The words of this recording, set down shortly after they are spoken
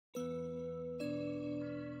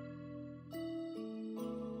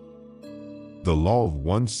The Law of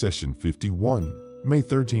One, Session 51, May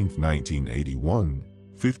 13, 1981.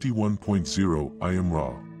 51.0 I am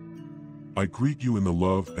Ra. I greet you in the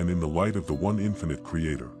love and in the light of the one infinite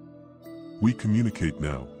Creator. We communicate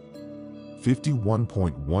now.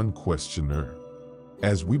 51.1 Questioner.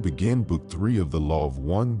 As we begin Book 3 of the Law of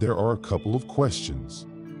One, there are a couple of questions.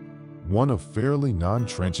 One of fairly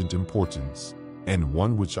non-trenchant importance, and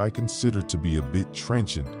one which I consider to be a bit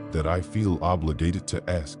trenchant that I feel obligated to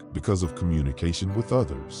ask because of communication with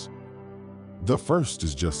others. The first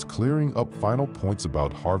is just clearing up final points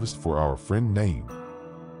about harvest for our friend Name.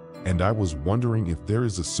 And I was wondering if there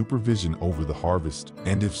is a supervision over the harvest,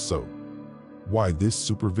 and if so, why this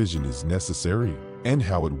supervision is necessary, and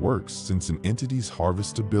how it works since an entity's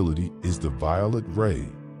harvest ability is the violet ray.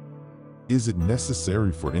 Is it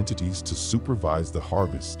necessary for entities to supervise the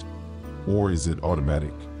harvest, or is it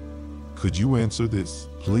automatic? Could you answer this,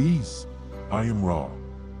 please? I am Ra.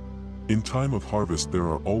 In time of harvest there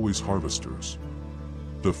are always harvesters.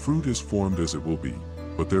 The fruit is formed as it will be,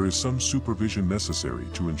 but there is some supervision necessary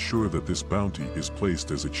to ensure that this bounty is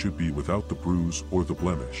placed as it should be without the bruise or the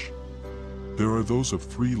blemish. There are those of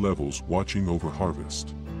 3 levels watching over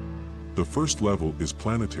harvest. The first level is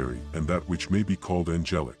planetary and that which may be called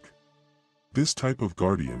angelic. This type of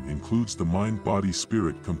guardian includes the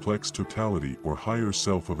mind-body-spirit complex totality or higher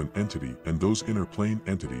self of an entity and those inner plane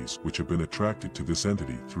entities which have been attracted to this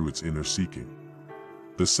entity through its inner seeking.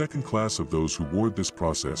 The second class of those who ward this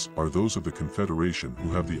process are those of the Confederation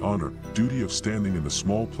who have the honor, duty of standing in the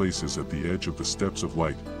small places at the edge of the steps of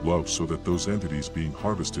light, love, so that those entities being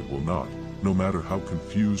harvested will not, no matter how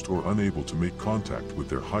confused or unable to make contact with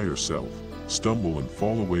their higher self, stumble and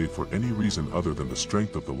fall away for any reason other than the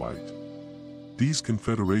strength of the light. These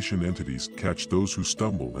Confederation entities catch those who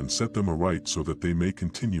stumble and set them aright so that they may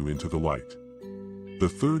continue into the light. The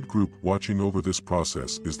third group watching over this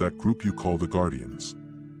process is that group you call the Guardians.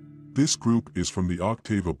 This group is from the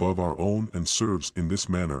octave above our own and serves in this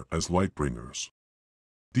manner as light bringers.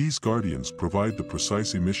 These guardians provide the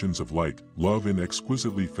precise emissions of light, love in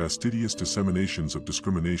exquisitely fastidious disseminations of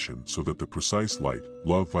discrimination so that the precise light,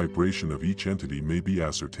 love vibration of each entity may be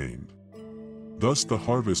ascertained. Thus the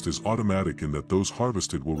harvest is automatic in that those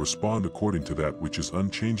harvested will respond according to that which is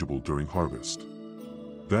unchangeable during harvest.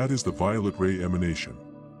 That is the violet ray emanation.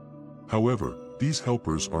 However, these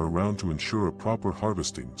helpers are around to ensure a proper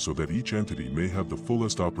harvesting so that each entity may have the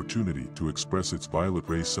fullest opportunity to express its violet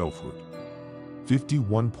ray selfhood.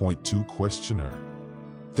 51.2 Questioner.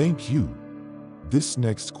 Thank you. This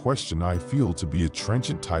next question I feel to be a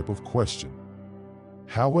trenchant type of question.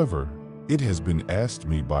 However, it has been asked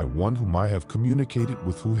me by one whom I have communicated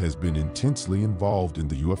with who has been intensely involved in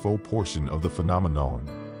the UFO portion of the phenomenon.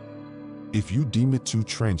 If you deem it too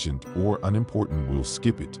trenchant or unimportant, we'll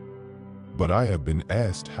skip it. But I have been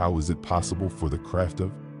asked, how is it possible for the craft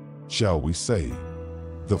of, shall we say,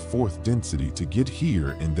 the fourth density to get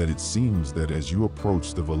here, in that it seems that as you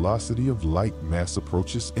approach the velocity of light, mass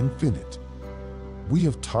approaches infinite. We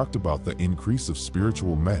have talked about the increase of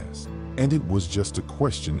spiritual mass, and it was just a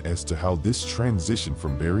question as to how this transition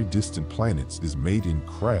from very distant planets is made in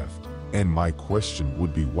craft, and my question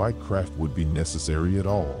would be why craft would be necessary at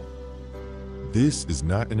all. This is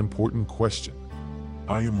not an important question.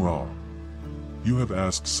 I am Ra. You have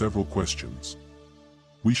asked several questions.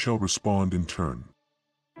 We shall respond in turn.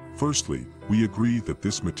 Firstly, we agree that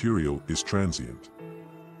this material is transient.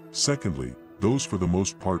 Secondly, those for the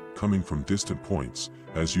most part coming from distant points,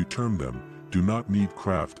 as you term them, do not need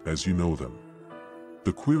craft as you know them.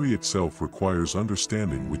 The query itself requires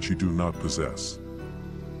understanding which you do not possess.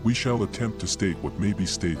 We shall attempt to state what may be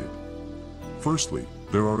stated. Firstly,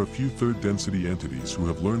 there are a few third density entities who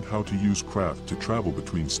have learned how to use craft to travel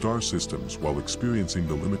between star systems while experiencing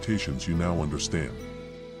the limitations you now understand.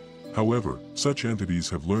 However, such entities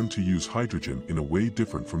have learned to use hydrogen in a way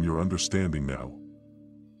different from your understanding now.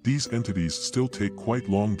 These entities still take quite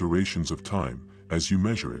long durations of time, as you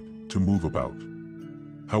measure it, to move about.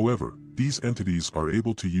 However, these entities are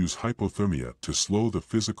able to use hypothermia to slow the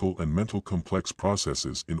physical and mental complex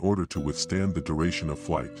processes in order to withstand the duration of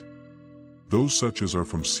flight. Those such as are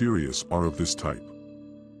from Sirius are of this type.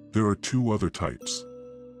 There are 2 other types.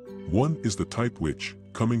 One is the type which,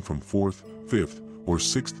 coming from 4th, 5th, or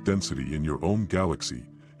 6th density in your own galaxy,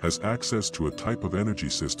 has access to a type of energy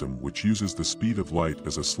system which uses the speed of light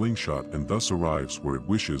as a slingshot and thus arrives where it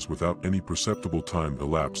wishes without any perceptible time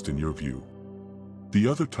elapsed in your view. The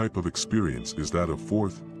other type of experience is that of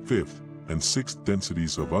 4th, 5th, and 6th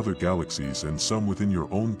densities of other galaxies and some within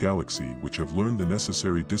your own galaxy which have learned the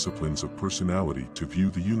necessary disciplines of personality to view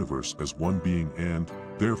the universe as one being and,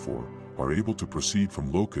 therefore, are able to proceed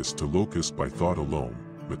from locus to locus by thought alone,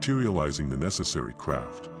 materializing the necessary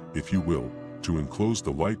craft, if you will, to enclose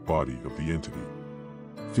the light body of the entity.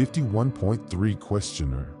 51.3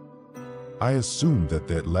 Questioner. I assume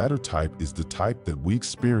that latter type is the type that we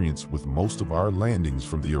experience with most of our landings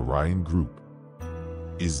from the Orion group.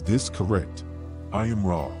 Is this correct? I am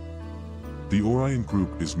Ra. The Orion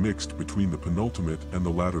group is mixed between the penultimate and the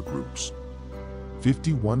latter groups.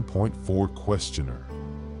 51.4 Questioner.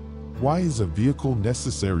 Why is a vehicle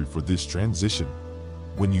necessary for this transition?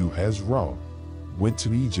 When you as Ra went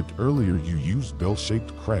to Egypt earlier, you used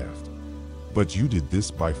bell-shaped craft, but you did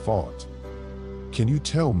this by thought. Can you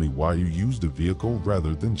tell me why you used a vehicle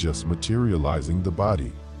rather than just materializing the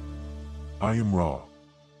body? I am Ra.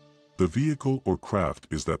 The vehicle or craft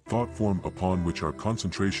is that thought form upon which our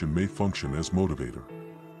concentration may function as motivator.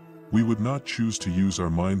 We would not choose to use our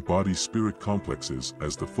mind-body-spirit complexes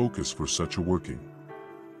as the focus for such a working.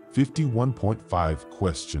 51.5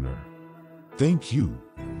 Questioner. Thank you.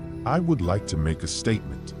 I would like to make a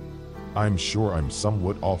statement. I'm sure I'm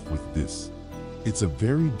somewhat off with this. It's a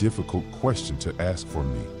very difficult question to ask for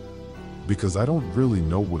me, because I don't really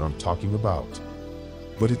know what I'm talking about.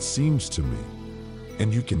 But it seems to me,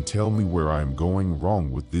 and you can tell me where I'm going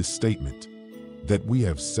wrong with this statement, that we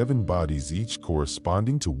have 7 bodies, each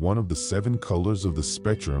corresponding to one of the 7 colors of the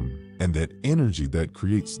spectrum, and that energy that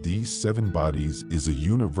creates these 7 bodies is a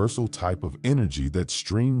universal type of energy that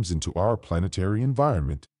streams into our planetary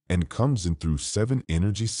environment and comes in through 7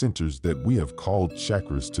 energy centers that we have called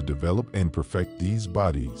chakras to develop and perfect these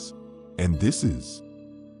bodies. And this is,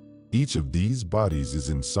 each of these bodies is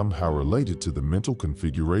in somehow related to the mental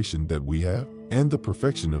configuration that we have, and the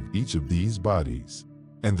perfection of each of these bodies,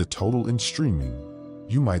 and the total in streaming,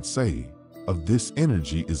 you might say, of this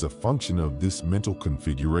energy is a function of this mental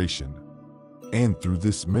configuration. And through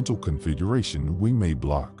this mental configuration we may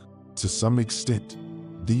block, to some extent,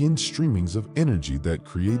 the in-streamings of energy that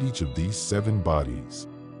create each of these 7 bodies.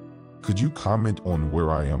 Could you comment on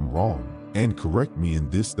where I am wrong, and correct me in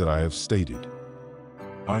this that I have stated?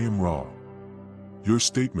 I am Ra. Your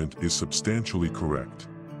statement is substantially correct.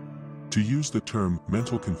 To use the term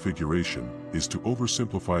mental configuration is to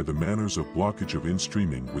oversimplify the manners of blockage of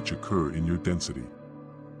in-streaming which occur in your density.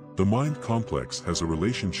 The mind complex has a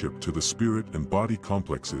relationship to the spirit and body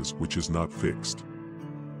complexes which is not fixed.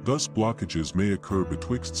 Thus blockages may occur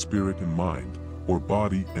betwixt spirit and mind, or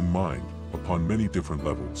body and mind, upon many different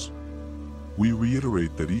levels. We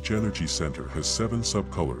reiterate that each energy center has 7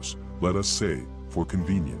 subcolors, let us say, for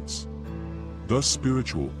convenience. Thus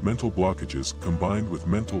spiritual, mental blockages combined with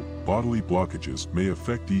mental, bodily blockages may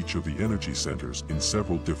affect each of the energy centers in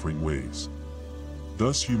several differing ways.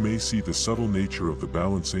 Thus you may see the subtle nature of the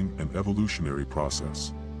balancing and evolutionary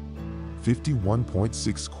process.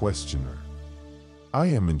 51.6 Questioner. I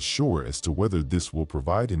am unsure as to whether this will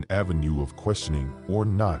provide an avenue of questioning or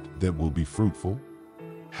not that will be fruitful.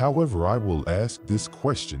 However, I will ask this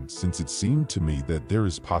question since it seemed to me that there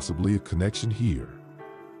is possibly a connection here.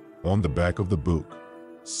 On the back of the book,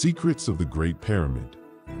 Secrets of the Great Pyramid,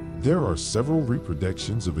 there are several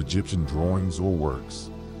reproductions of Egyptian drawings or works,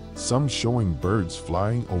 some showing birds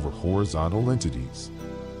flying over horizontal entities.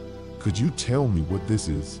 Could you tell me what this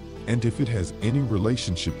is, and if it has any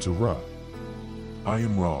relationship to Ra? I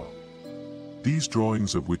am Ra. These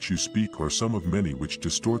drawings of which you speak are some of many which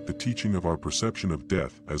distort the teaching of our perception of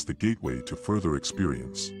death as the gateway to further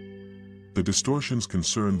experience. The distortions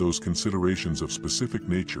concern those considerations of specific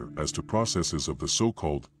nature as to processes of the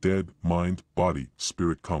so-called dead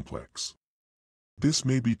mind-body-spirit complex. This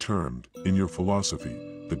may be termed, in your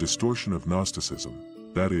philosophy, the distortion of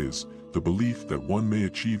Gnosticism, that is, the belief that one may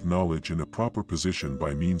achieve knowledge in a proper position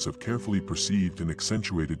by means of carefully perceived and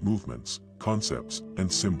accentuated movements, concepts,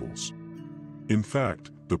 and symbols. In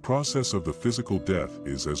fact, the process of the physical death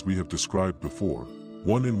is, as we have described before,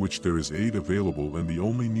 one in which there is aid available, and the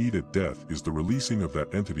only need at death is the releasing of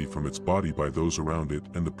that entity from its body by those around it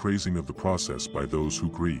and the praising of the process by those who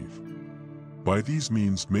grieve. By these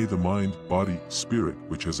means may the mind, body, spirit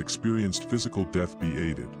which has experienced physical death be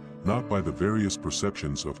aided, not by the various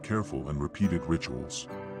perceptions of careful and repeated rituals.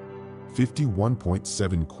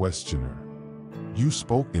 51.7 Questioner. You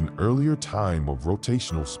spoke in earlier time of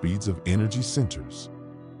rotational speeds of energy centers.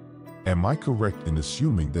 Am I correct in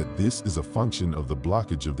assuming that this is a function of the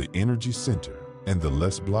blockage of the energy center, and the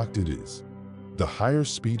less blocked it is, the higher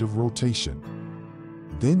speed of rotation,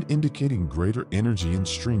 then indicating greater energy in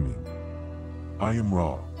streaming? I am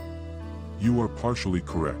Ra. You are partially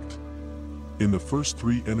correct. In the first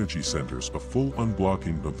 3 energy centers, a full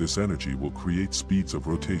unblocking of this energy will create speeds of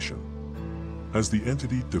rotation. As the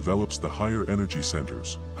entity develops the higher energy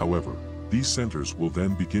centers, however, these centers will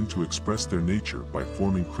then begin to express their nature by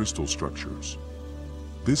forming crystal structures.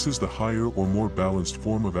 This is the higher or more balanced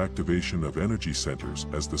form of activation of energy centers,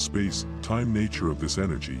 as the space-time nature of this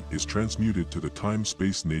energy is transmuted to the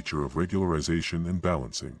time-space nature of regularization and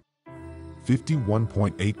balancing.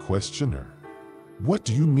 51.8 Questioner. What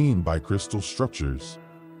do you mean by crystal structures?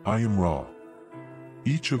 I am Ra.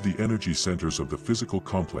 Each of the energy centers of the physical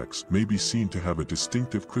complex may be seen to have a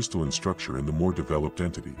distinctive crystalline structure in the more developed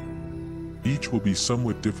entity. Each will be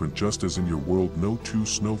somewhat different, just as in your world no two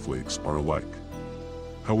snowflakes are alike.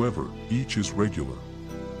 However, each is regular.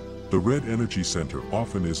 The red energy center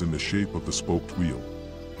often is in the shape of the spoked wheel.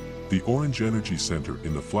 The orange energy center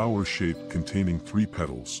in the flower shape containing 3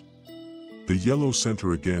 petals. The yellow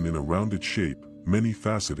center again in a rounded shape,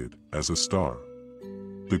 many-faceted, as a star.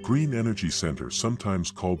 The green energy center,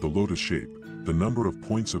 sometimes called the lotus shape, the number of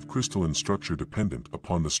points of crystalline structure dependent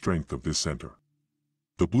upon the strength of this center.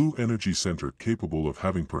 The blue energy center, capable of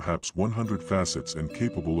having perhaps 100 facets and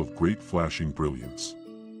capable of great flashing brilliance.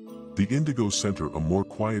 The indigo center, a more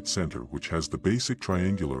quiet center which has the basic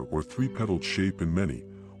triangular or 3-petaled shape in many,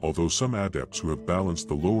 although some adepts who have balanced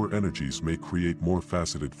the lower energies may create more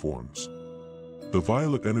faceted forms. The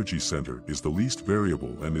violet energy center is the least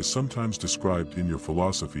variable and is sometimes described in your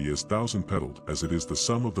philosophy as 1,000-petaled, as it is the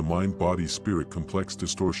sum of the mind-body-spirit complex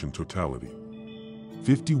distortion totality.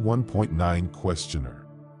 51.9 Questioner.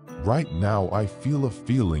 Right now I feel a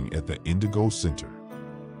feeling at the indigo center.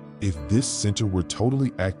 If this center were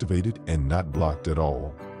totally activated and not blocked at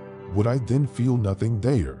all, would I then feel nothing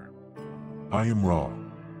there? I am Ra.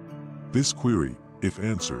 This query, if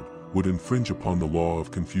answered, would infringe upon the law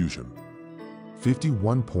of confusion.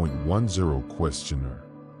 51.10 Questioner.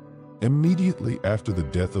 Immediately after the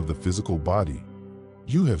death of the physical body,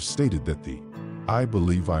 you have stated that I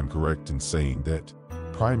believe I'm correct in saying that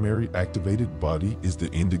primary activated body is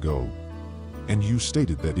the indigo, and you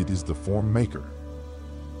stated that it is the form maker.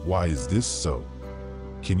 Why is this so?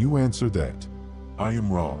 Can you answer that? I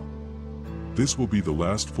am Ra. This will be the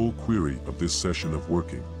last full query of this session of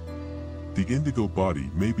working. The indigo body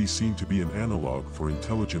may be seen to be an analog for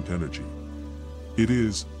intelligent energy. It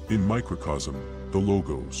is, in microcosm, the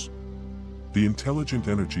logos. The intelligent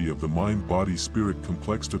energy of the mind-body-spirit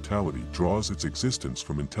complex totality draws its existence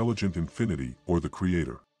from intelligent infinity, or the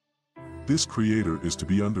Creator. This Creator is to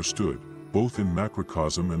be understood, both in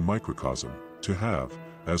macrocosm and microcosm, to have,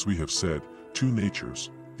 as we have said, 2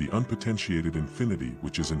 natures, the unpotentiated infinity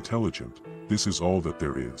which is intelligent, this is all that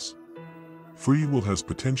there is. Free will has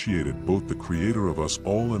potentiated both the Creator of us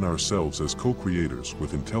all and ourselves as co-creators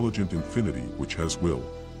with intelligent infinity which has will.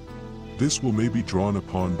 This will may be drawn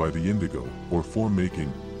upon by the indigo, or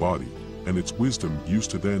form-making, body, and its wisdom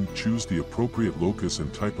used to then choose the appropriate locus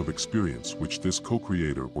and type of experience which this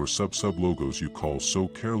co-creator or sub-logos you call so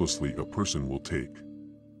carelessly a person will take.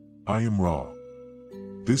 I am Ra.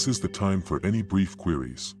 This is the time for any brief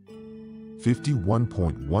queries.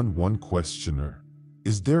 51.11 Questioner.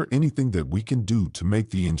 Is there anything that we can do to make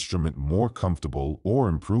the instrument more comfortable or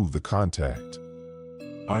improve the contact?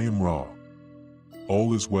 I am Ra.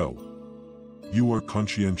 All is well. You are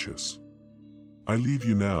conscientious. I leave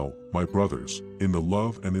you now, my brothers, in the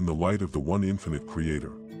love and in the light of the one infinite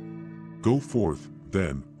Creator. Go forth,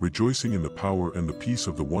 then, rejoicing in the power and the peace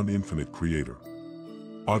of the one infinite Creator.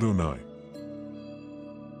 Adonai.